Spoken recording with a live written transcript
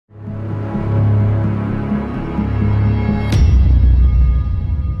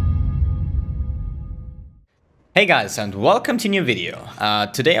Hey guys, and welcome to a new video.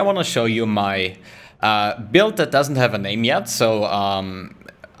 Today I want to show you my build that doesn't have a name yet. So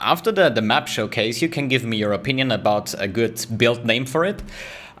after the map showcase, you can give me your opinion about a good build name for it.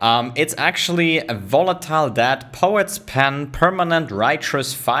 It's actually a Volatile that Poet's Pen Permanent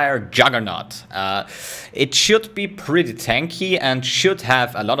Righteous Fire Juggernaut. It should be pretty tanky and should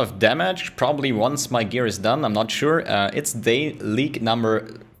have a lot of damage, probably once my gear is done, I'm not sure. It's day league number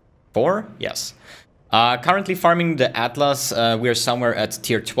 4, yes. Currently farming the Atlas, we're somewhere at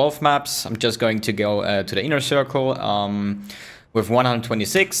tier 12 maps. I'm just going to go to the inner circle with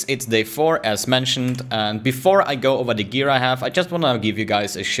 126. It's day 4 as mentioned, and before I go over the gear I have, I just want to give you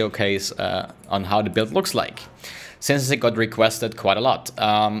guys a showcase on how the build looks like, since it got requested quite a lot.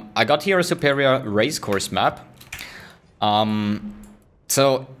 I got here a superior racecourse map,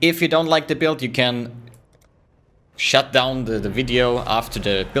 so if you don't like the build you can shut down the video after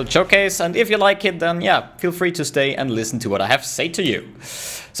the build showcase, and if you like it, then yeah, feel free to stay and listen to what I have to say to you.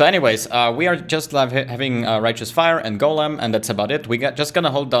 So anyways, we are just having Righteous Fire and Golem, and that's about it. Just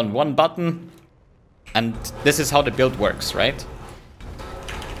gonna hold down one button, and this is how the build works, right?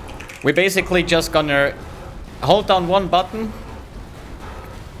 We're basically just gonna hold down one button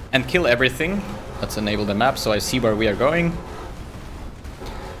and kill everything. Let's enable the map so I see where we are going.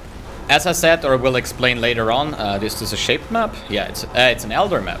 As I said, or will explain later on, this is a shaped map. Yeah, it's an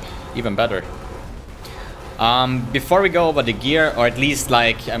Elder map, even better. Before we go over the gear, or at least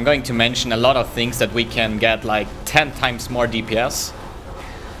like, I'm going to mention a lot of things that we can get like 10 times more DPS.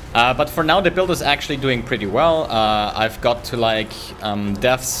 But for now the build is actually doing pretty well. I've got to like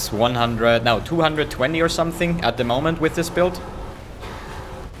deaths 100, now 220 or something at the moment with this build.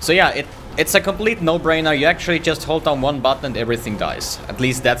 So yeah, it's a complete no-brainer. You actually just hold down one button and everything dies. At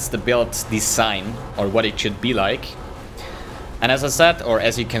least that's the build design, or what it should be like. And as I said, or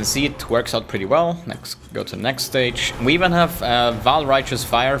as you can see, it works out pretty well. Next, go to the next stage. We even have Val Righteous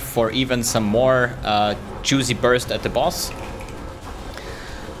Fire for even some more juicy burst at the boss.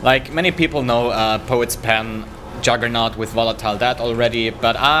 Like many people know Poet's Pen Juggernaut with Volatile that already,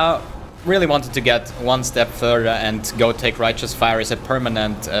 but I really wanted to get one step further and go take Righteous Fire as a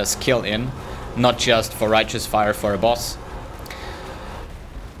permanent skill in, not just for Righteous Fire for a boss.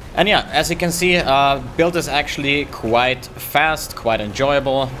 And yeah, as you can see, build is actually quite fast, quite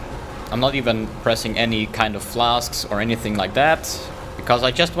enjoyable. I'm not even pressing any kind of flasks or anything like that, because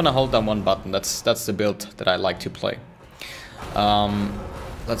I just want to hold down one button. That's the build that I like to play.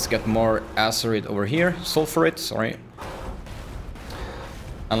 Let's get more Acerite over here, Sulfurit, sorry.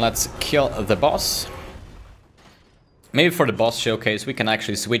 And let's kill the boss. Maybe for the boss showcase we can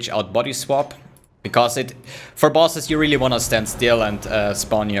actually switch out body swap, because for bosses you really want to stand still and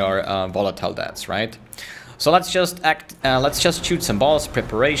spawn your volatile deaths, right? So let's just shoot some balls.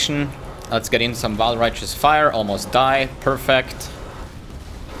 Preparation. Let's get in some Val Righteous Fire. Almost die. Perfect.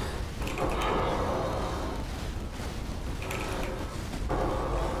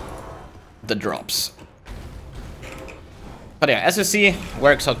 The drops. But yeah, as you see,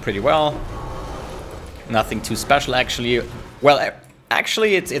 works out pretty well. Nothing too special actually. Well,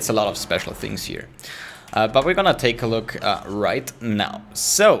 actually it's a lot of special things here. But we're gonna take a look right now.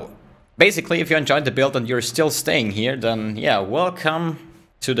 So, basically if you enjoyed the build and you're still staying here, then yeah, welcome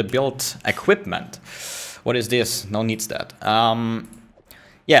to the build equipment. What is this? No needs that.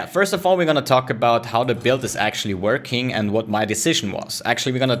 Yeah, first of all, we're gonna talk about how the build is actually working and what my decision was.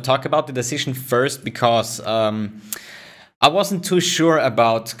 Actually, we're gonna talk about the decision first because I wasn't too sure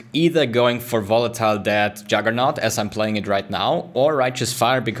about either going for Volatile Dead Juggernaut, as I'm playing it right now, or Righteous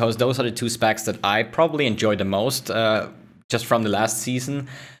Fire, because those are the two specs that I probably enjoy the most, just from the last season.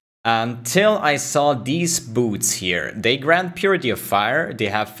 Until I saw these boots here. They grant Purity of Fire, they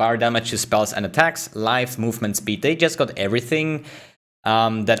have fire damage to spells and attacks, life, movement, speed. They just got everything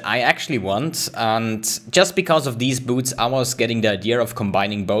that I actually want, and just because of these boots I was getting the idea of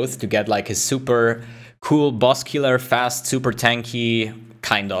combining both to get like a super cool boss killer, fast, super tanky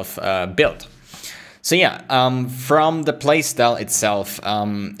kind of build. So yeah, from the playstyle itself,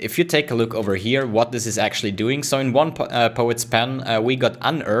 if you take a look over here, what this is actually doing. So in one Poet's Pen, we got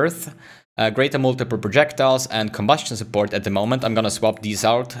Unearth, greater multiple projectiles, and combustion support at the moment. I'm gonna swap these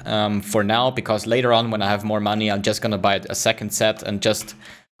out for now, because later on when I have more money, I'm just gonna buy a second set and just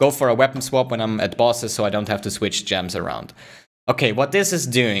go for a weapon swap when I'm at bosses, so I don't have to switch gems around. Okay, what this is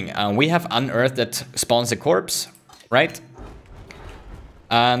doing, we have Unearth that spawns a corpse, right?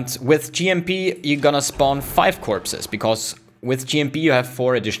 And with GMP, you're gonna spawn 5 corpses, because with GMP you have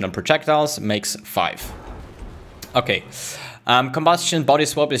 4 additional projectiles, makes 5. Okay, combustion body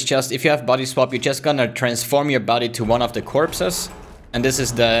swap is just, if you have body swap, you're just gonna transform your body to one of the corpses, And this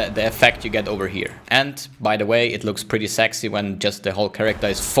is the effect you get over here. And by the way, it looks pretty sexy when just the whole character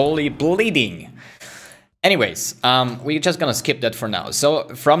is fully bleeding. Anyways, we're just gonna skip that for now. So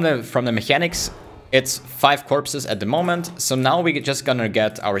from the mechanics, it's 5 corpses at the moment. So now we're just gonna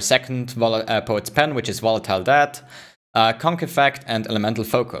get our second Poet's Pen, which is Volatile Death, Conk Effect, and Elemental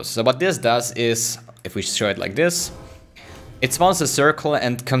Focus. So what this does is, if we show it like this, it spawns a circle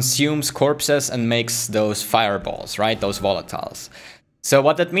and consumes corpses and makes those fireballs, right? Those volatiles. So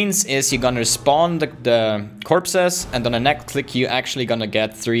what that means is you're gonna spawn the corpses, and on the next click you're actually gonna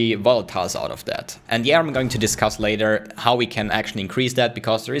get 3 volatiles out of that. And yeah, I'm going to discuss later how we can actually increase that,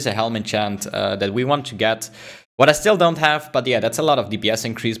 because there is a helm enchant that we want to get. What I still don't have, but yeah, that's a lot of DPS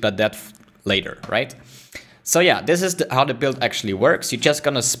increase, but that later, right? So yeah, this is how the build actually works. You're just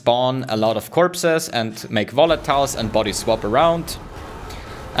gonna spawn a lot of corpses and make volatiles and body swap around.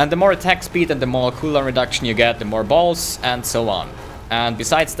 And the more attack speed and the more cooldown reduction you get, the more balls, and so on. And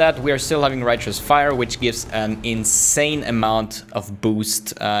besides that, we are still having Righteous Fire, which gives an insane amount of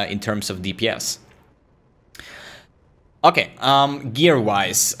boost in terms of DPS. Okay,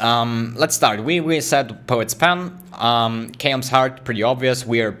 gear-wise, let's start. We said Poet's Pen, Chaos Heart, pretty obvious.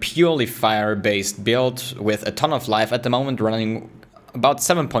 We are purely fire-based build with a ton of life at the moment, running about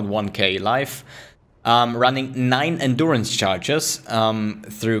 7.1k life. Running 9 endurance charges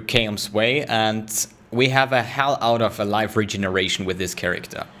through Chaos Way, and we have a hell out of a life regeneration with this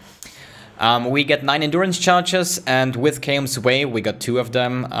character. We get 9 endurance charges, and with Chaos Way we got 2 of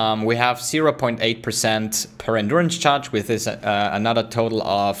them. We have 0.8% per endurance charge, with this another total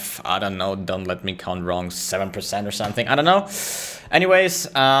of, I don't know, don't let me count wrong, 7% or something, I don't know. Anyways,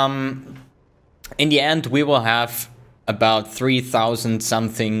 in the end we will have about 3,000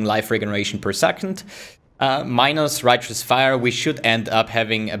 something life regeneration per second. Minus Righteous Fire, we should end up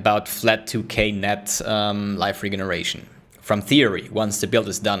having about flat 2k net life regeneration. From theory, once the build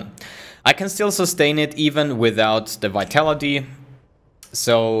is done. I can still sustain it even without the Vitality.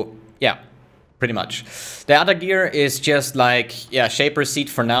 So, yeah, pretty much. The other gear is just like, yeah, Shaper Seed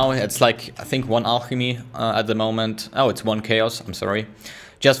for now. It's like, I think 1 Alchemy at the moment. Oh, it's 1 Chaos, I'm sorry.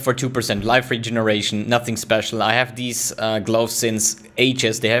 Just for 2% life regeneration, nothing special. I have these gloves since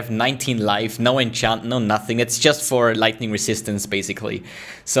ages. They have 19 life, no enchant, no nothing. It's just for lightning resistance, basically.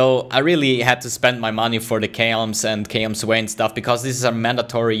 So I really had to spend my money for the Chaos and Chaos Way and stuff, because these are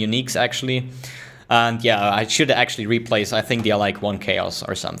mandatory uniques, actually. And yeah, I should actually replace, I think they are like 1 Chaos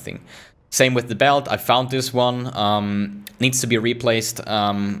or something. Same with the belt, I found this one. Needs to be replaced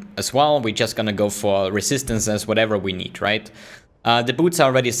as well. We're just gonna go for resistances, whatever we need, right? The boots are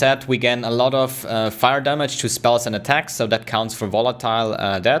already set. We gain a lot of fire damage to spells and attacks, so that counts for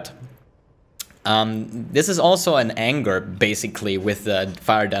Volatile Death. This is also an anger, basically, with the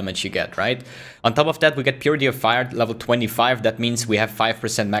fire damage you get, right? On top of that, we get Purity of Fire level 25. That means we have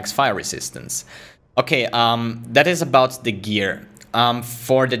 5% max fire resistance. Okay, that is about the gear.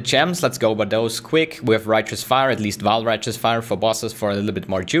 For the gems, let's go over those quick. We have Righteous Fire, at least Val Righteous Fire for bosses for a little bit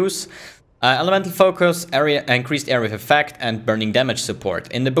more juice. Elemental Focus, increased area of effect, and burning damage support.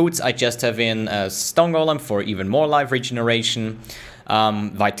 In the boots, I just have in Stone Golem for even more life regeneration,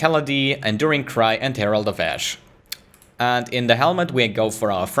 Vitality, Enduring Cry, and Herald of Ash. And in the helmet, we go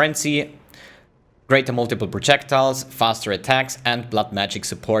for our Frenzy, greater multiple projectiles, faster attacks, and blood magic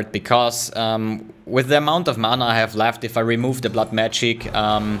support, because with the amount of mana I have left, if I remove the blood magic,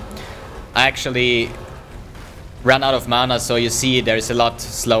 I actually run out of mana, so you see there's a lot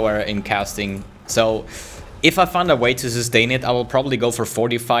slower in casting. So if I find a way to sustain it, I will probably go for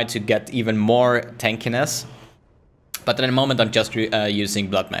Fortify to get even more tankiness. But at the moment I'm just using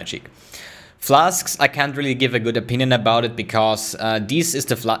blood magic. Flasks, I can't really give a good opinion about it, because this is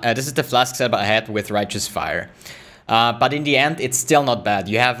the flask setup I had with Righteous Fire. But in the end, it's still not bad.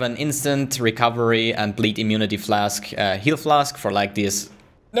 You have an instant recovery and bleed immunity flask, heal flask for like these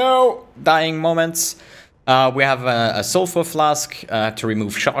dying moments. We have a sulfur flask to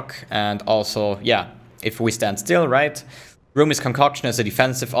remove shock, and also, yeah, if we stand still, right? Rumi's Concoction as a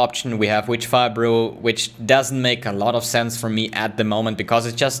defensive option. We have Witchfire Brew, which doesn't make a lot of sense for me at the moment, because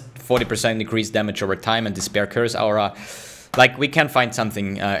it's just 40% increased damage over time, and Despair Curse Aura. Like, we can find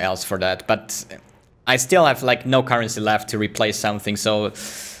something else for that, but I still have like no currency left to replace something, so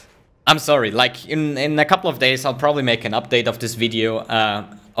I'm sorry. Like, in a couple of days, I'll probably make an update of this video,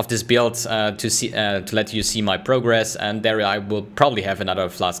 of this build, to let you see my progress, and there I will probably have another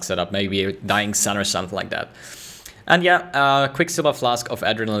flask setup, maybe a Dying Sun or something like that. And yeah, Quicksilver Flask of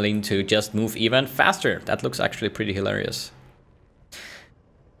Adrenaline to just move even faster. That looks actually pretty hilarious.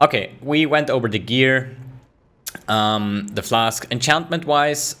 Okay, we went over the gear. The flask. Enchantment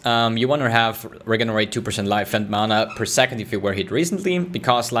wise, you want to have regenerate 2% life and mana per second if you were hit recently,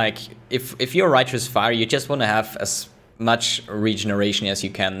 because like if you're Righteous Fire, you just want to have as much regeneration as you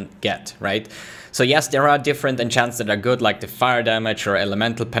can get, right? So yes, there are different enchants that are good, like the fire damage or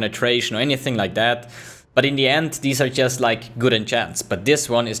elemental penetration or anything like that, but in the end these are just like good enchants, but this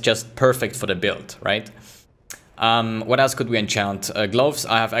one is just perfect for the build, right? What else could we enchant? Gloves,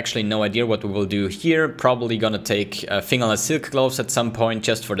 I have actually no idea what we will do here. Probably gonna take fingerless silk gloves at some point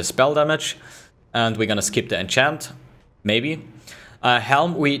just for the spell damage. And we're gonna skip the enchant, maybe.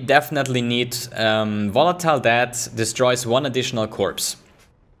 Helm, we definitely need Volatile that destroys 1 additional corpse.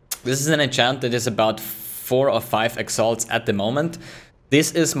 This is an enchant that is about 4 or 5 exalts at the moment.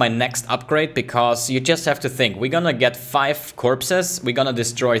 This is my next upgrade because you just have to think, we're gonna get 5 corpses, we're gonna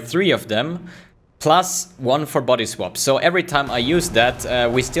destroy 3 of them, plus 1 for body swap. So every time I use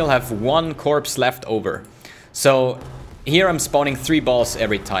that, we still have 1 corpse left over. So here I'm spawning 3 balls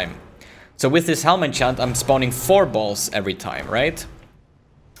every time. So with this helm enchant, I'm spawning 4 balls every time, right?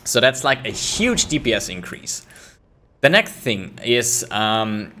 So that's like a huge DPS increase. The next thing is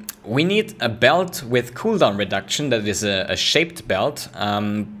we need a belt with cooldown reduction that is a shaped belt.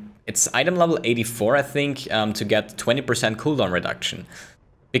 It's item level 84, I think, to get 20% cooldown reduction.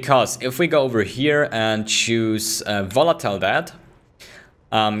 Because if we go over here and choose Volatile that,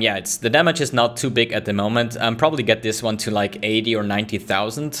 yeah, the damage is not too big at the moment. Probably get this one to like 80 or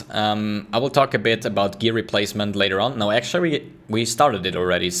 90,000. I will talk a bit about gear replacement later on. No, actually we started it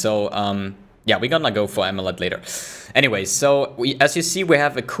already. So yeah, we're gonna go for Amulet later. Anyway, so as you see, we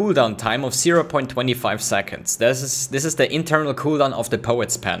have a cooldown time of 0.25 seconds. This is the internal cooldown of the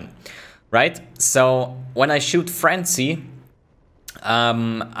Poet's Pen, right? So when I shoot Frenzy,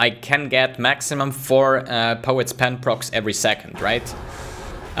 I can get maximum 4 Poet's Pen procs every second, right?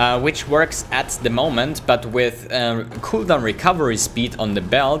 Which works at the moment, but with cooldown recovery speed on the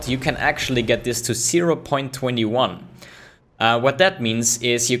belt, you can actually get this to 0.21. What that means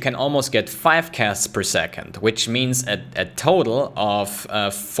is you can almost get 5 casts per second, which means a total of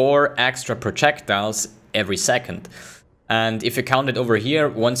 4 extra projectiles every second. And if you count it over here,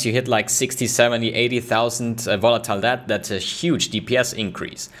 once you hit like 60, 70, 80,000 Volatile that's a huge DPS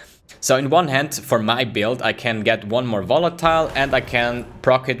increase. So in one hand, for my build, I can get 1 more Volatile and I can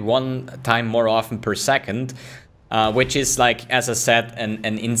proc it 1 time more often per second, which is like, as I said,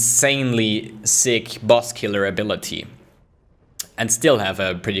 an insanely sick boss killer ability. And still have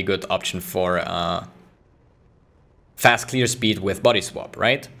a pretty good option for fast clear speed with body swap,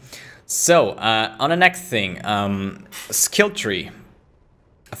 right? So, on the next thing, skill tree.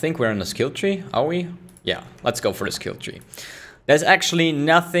 I think we're on the skill tree, are we? Yeah, let's go for the skill tree. There's actually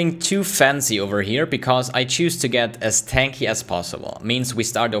nothing too fancy over here because I choose to get as tanky as possible. Means we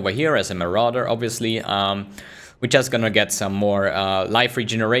start over here as a Marauder, obviously. We're just gonna get some more life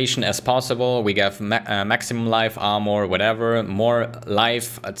regeneration as possible. We get maximum life, armor, whatever. More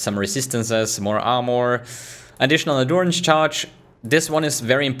life, some resistances, more armor. Additional endurance charge. This one is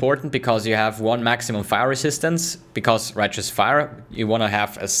very important because you have 1 maximum fire resistance. Because Righteous Fire, you want to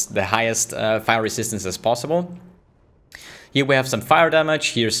have the highest fire resistance as possible. Here we have some fire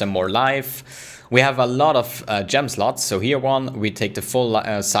damage, here's some more life. We have a lot of gem slots. So here we take the full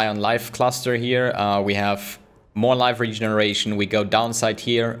Scion life cluster here. We have more life regeneration. We go downside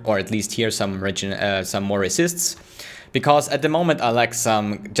here, or at least here some more resists. Because at the moment I like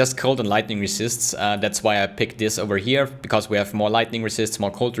some just cold and lightning resists. That's why I picked this over here, because we have more lightning resists,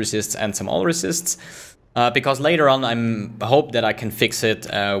 more cold resists, and some all resists. Because later on I hope that I can fix it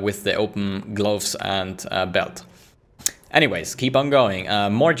with the open gloves and belt. Anyways, keep on going.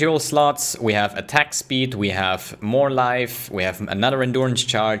 More jewel slots, we have attack speed, we have more life, we have another endurance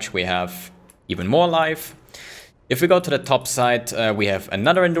charge, we have even more life. If we go to the top side, we have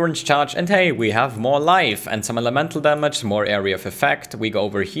another endurance charge, and hey, we have more life and some elemental damage, more area of effect. We go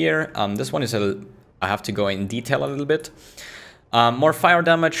over here. This one is I have to go in detail a little bit. More fire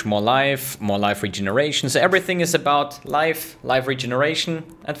damage, more life regeneration. So everything is about life regeneration,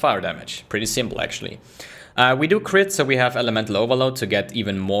 and fire damage. Pretty simple, actually. We do crit, so we have elemental overload to get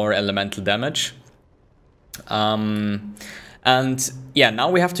even more elemental damage. And yeah,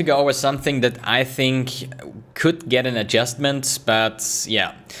 now we have to go over something that I think could get an adjustment, but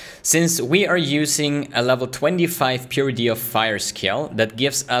yeah. Since we are using a level 25 Purity of Fire skill, that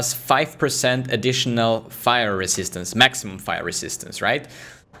gives us 5% additional fire resistance, maximum fire resistance, right?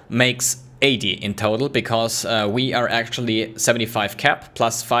 Makes 80 in total, because we are actually 75 cap,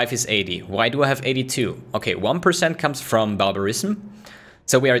 plus 5 is 80. Why do I have 82? Okay, 1% comes from Barbarism,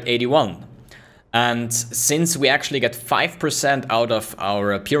 so we are at 81. And since we actually get 5% out of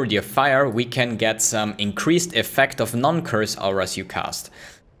our Purity of Fire, we can get some increased effect of non-curse auras you cast.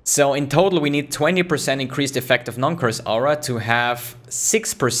 So in total, we need 20% increased effect of non-curse aura to have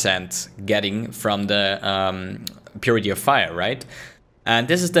 6% getting from the Purity of Fire, right? And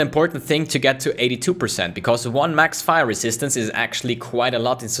this is the important thing to get to 82%, because 1 max fire resistance is actually quite a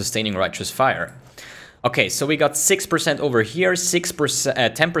lot in sustaining Righteous Fire. Okay, so we got 6% over here,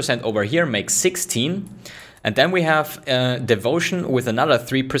 10% over here makes 16. And then we have Devotion with another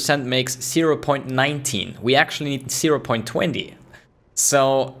 3% makes 0.19. We actually need 0.20.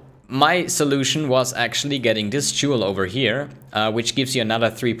 So my solution was actually getting this jewel over here, which gives you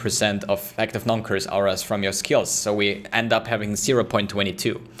another 3% of active non-curse auras from your skills. So we end up having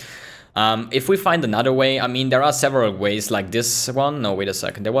 0.22. If we find another way, I mean, there are several ways like this one. No, wait a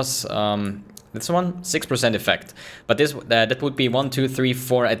second. There was this one, 6% effect. But this that would be 1, 2, 3,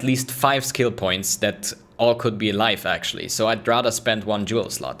 4, at least 5 skill points that all could be life actually. So I'd rather spend 1 jewel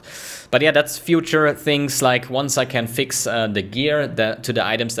slot. But yeah, that's future things. Like once I can fix the gear to the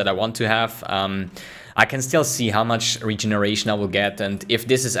items that I want to have, I can still see how much regeneration I will get and if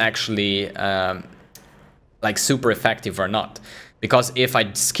this is actually like super effective or not. Because if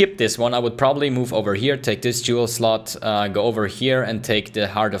I skip this one, I would probably move over here, take this jewel slot, go over here and take the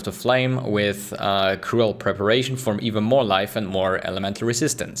Heart of the Flame with Cruel Preparation for even more life and more elemental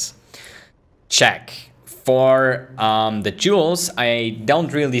resistance. Check. For the jewels, I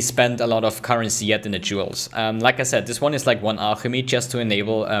don't really spend a lot of currency yet in the jewels. Like I said, this one is like 1 alchemy just to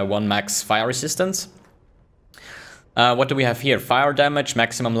enable 1 max fire resistance. What do we have here? Fire damage,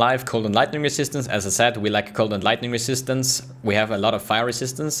 maximum life, cold and lightning resistance. As I said, we like cold and lightning resistance. We have a lot of fire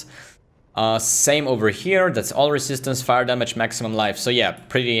resistance. Same over here, that's all resistance, fire damage, maximum life. So yeah,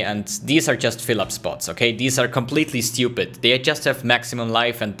 pretty, and these are just fill-up spots, okay? These are completely stupid. They just have maximum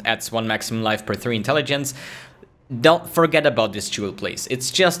life and adds 1 maximum life per 3 intelligence. Don't forget about this jewel, please.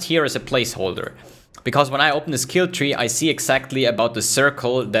 It's just here as a placeholder. Because when I open the skill tree, I see exactly about the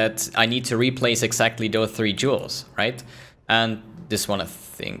circle that I need to replace exactly those 3 jewels, right? And this one I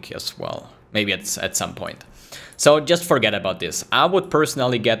think as well. Maybe at some point. So just forget about this. I would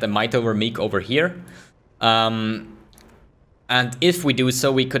personally get a Might over Meek over here. And if we do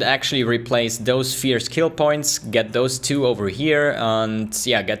so, we could actually replace those fierce kill points, get those 2 over here, and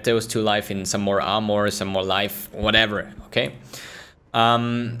yeah, get those 2 life in some more armor, some more life, whatever, okay?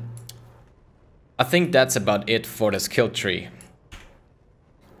 I think that's about it for the skill tree.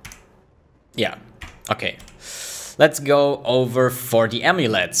 Yeah, okay. Let's go over for the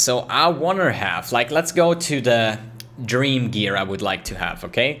amulet. So I want to have, like, let's go to the dream gear I would like to have,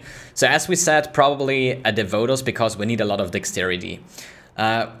 okay? So as we said, probably a Devotos because we need a lot of dexterity.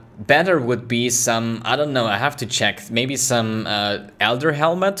 Better would be some, I don't know, I have to check, maybe some Elder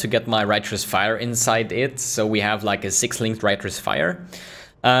Helmet to get my Righteous Fire inside it. So we have like a 6-linked Righteous Fire.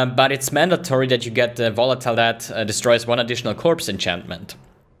 But it's mandatory that you get the Volatile that destroys 1 additional corpse enchantment.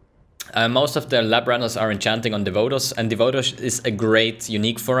 Most of the lab runners are enchanting on Devotos, and Devotos is a great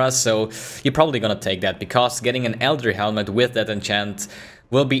unique for us, so you're probably gonna take that, because getting an Elder Helmet with that enchant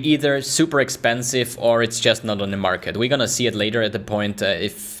will be either super expensive or it's just not on the market. We're gonna see it later at the point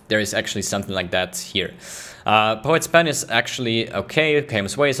if there is actually something like that here. Poet's Pen is actually okay,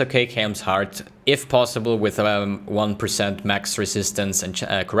 Chaos Way is okay, Chaos Heart, if possible, with 1% max resistance and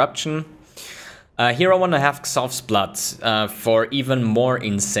corruption. Here I want to have Xov's Blood for even more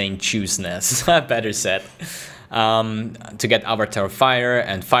insane chooseness, better said. To get Avatar Fire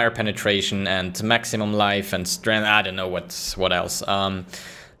and Fire Penetration and maximum life and strength, I don't know what else.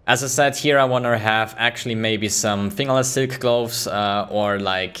 As I said, here I want to have actually maybe some fingerless silk gloves or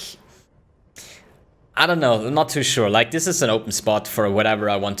like, I don't know, I'm not too sure. Like, this is an open spot for whatever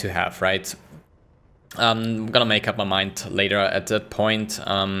I want to have, right? I'm gonna make up my mind later at that point.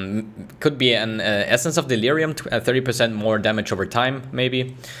 Could be an Essence of Delirium, 30% more damage over time,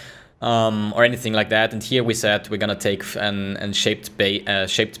 maybe. Or anything like that. And here we said we're gonna take an shaped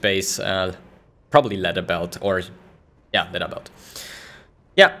base, probably leather belt, or yeah, leather belt.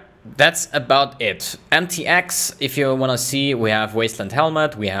 Yeah, that's about it. MTX, if you wanna see, we have Wasteland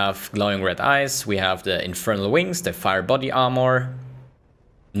Helmet, we have Glowing Red Eyes, we have the Infernal Wings, the Fire Body Armor,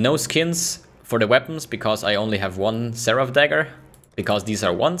 no skins for the weapons, because I only have 1 Seraph Dagger, because these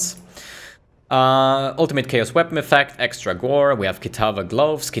are ones. Ultimate Chaos Weapon Effect, Extra Gore, we have Kitava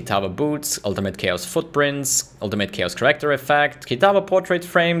Gloves, Kitava Boots, Ultimate Chaos Footprints, Ultimate Chaos Character Effect, Kitava Portrait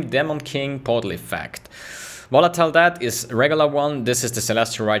Frame, Demon King, Portal Effect. Volatile that is a regular one, this is the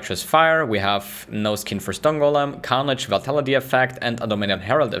Celestial Righteous Fire, we have no skin for Stone Golem, Carnage Vitality Effect, and a Dominion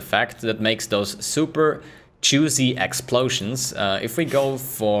Herald Effect that makes those super juicy explosions. If we go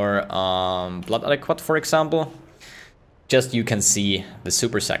for Blood Adequate, for example, just you can see the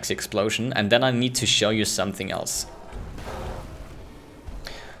super sexy explosion, and then I need to show you something else.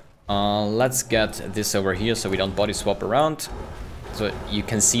 Let's get this over here so we don't body swap around. So you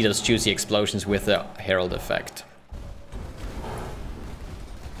can see those juicy explosions with the Herald effect.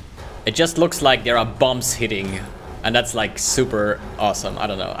 It just looks like there are bombs hitting, and that's like super awesome. I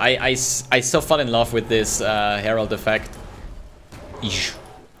don't know. I so fell in love with this Herald effect.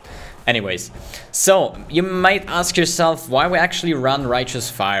 Anyways, so you might ask yourself why we actually run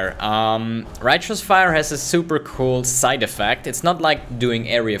Righteous Fire. Righteous Fire has a super cool side effect. It's not like doing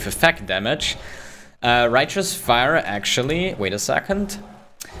area of effect damage. Righteous Fire actually, wait a second,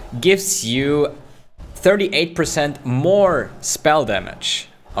 gives you 38% more spell damage.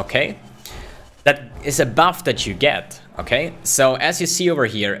 Okay, that is a buff that you get. Okay, so as you see over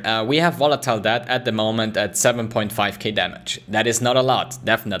here, we have Volatile that at the moment at 7.5k damage. That is not a lot,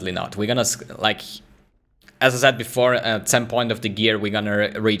 definitely not. We're gonna, like, as I said before, at some point of the gear, we're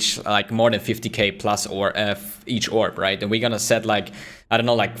gonna reach like more than 50k plus or each orb, right? And we're gonna set like, I don't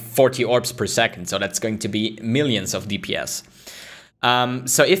know, like 40 orbs per second. So that's going to be millions of DPS.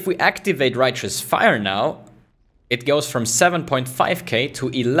 So if we activate Righteous Fire now, it goes from 7.5k to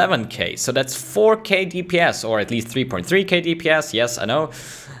 11k, so that's 4k DPS, or at least 3.3k DPS, yes, I know.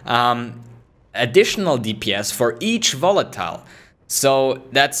 Additional DPS for each Volatile. So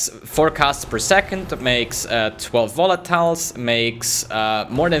that's 4 casts per second, makes 12 Volatiles, makes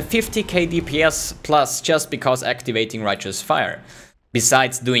more than 50k DPS plus just because activating Righteous Fire.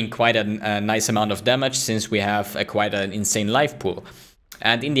 Besides doing quite a nice amount of damage, since we have quite an insane life pool.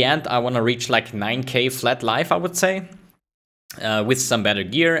 And in the end, I want to reach like 9k flat life, I would say, with some better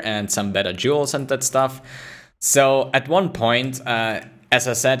gear and some better jewels and that stuff. So at one point, as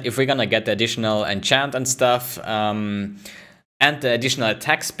I said, if we're gonna get the additional enchant and stuff, and the additional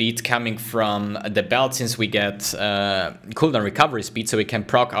attack speed coming from the belt, since we get cooldown recovery speed, so we can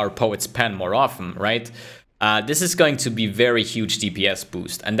proc our Poet's Pen more often, right? This is going to be very huge DPS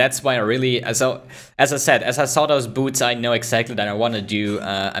boost, and that's why I really, as I said, as I saw those boots, I know exactly that I want to do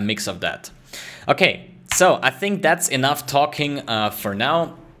a mix of that. Okay, so I think that's enough talking for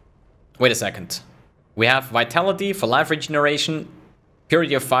now. Wait a second. We have Vitality for life regeneration,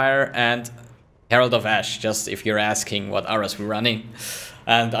 Purity of Fire, and Herald of Ash, just if you're asking what auras we're running,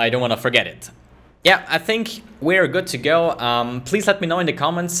 and I don't want to forget it. Yeah, I think we're good to go. Please let me know in the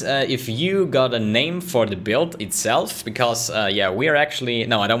comments if you got a name for the build itself, because yeah, we are actually,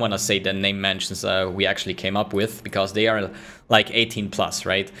 no, I don't want to say the name mentions we actually came up with, because they are like 18 plus,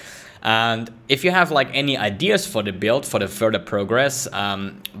 right? And if you have like any ideas for the build for the further progress,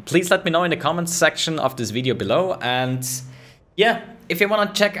 please let me know in the comments section of this video below. And yeah, if you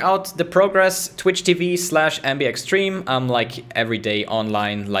want to check out the progress, Twitch TV/mbXtreme, I'm like every day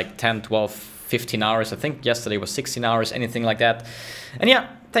online, like 10, 12, 15 hours. I think yesterday was 16 hours, anything like that. And yeah,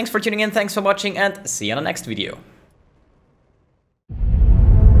 thanks for tuning in, thanks for watching, and see you on the next video.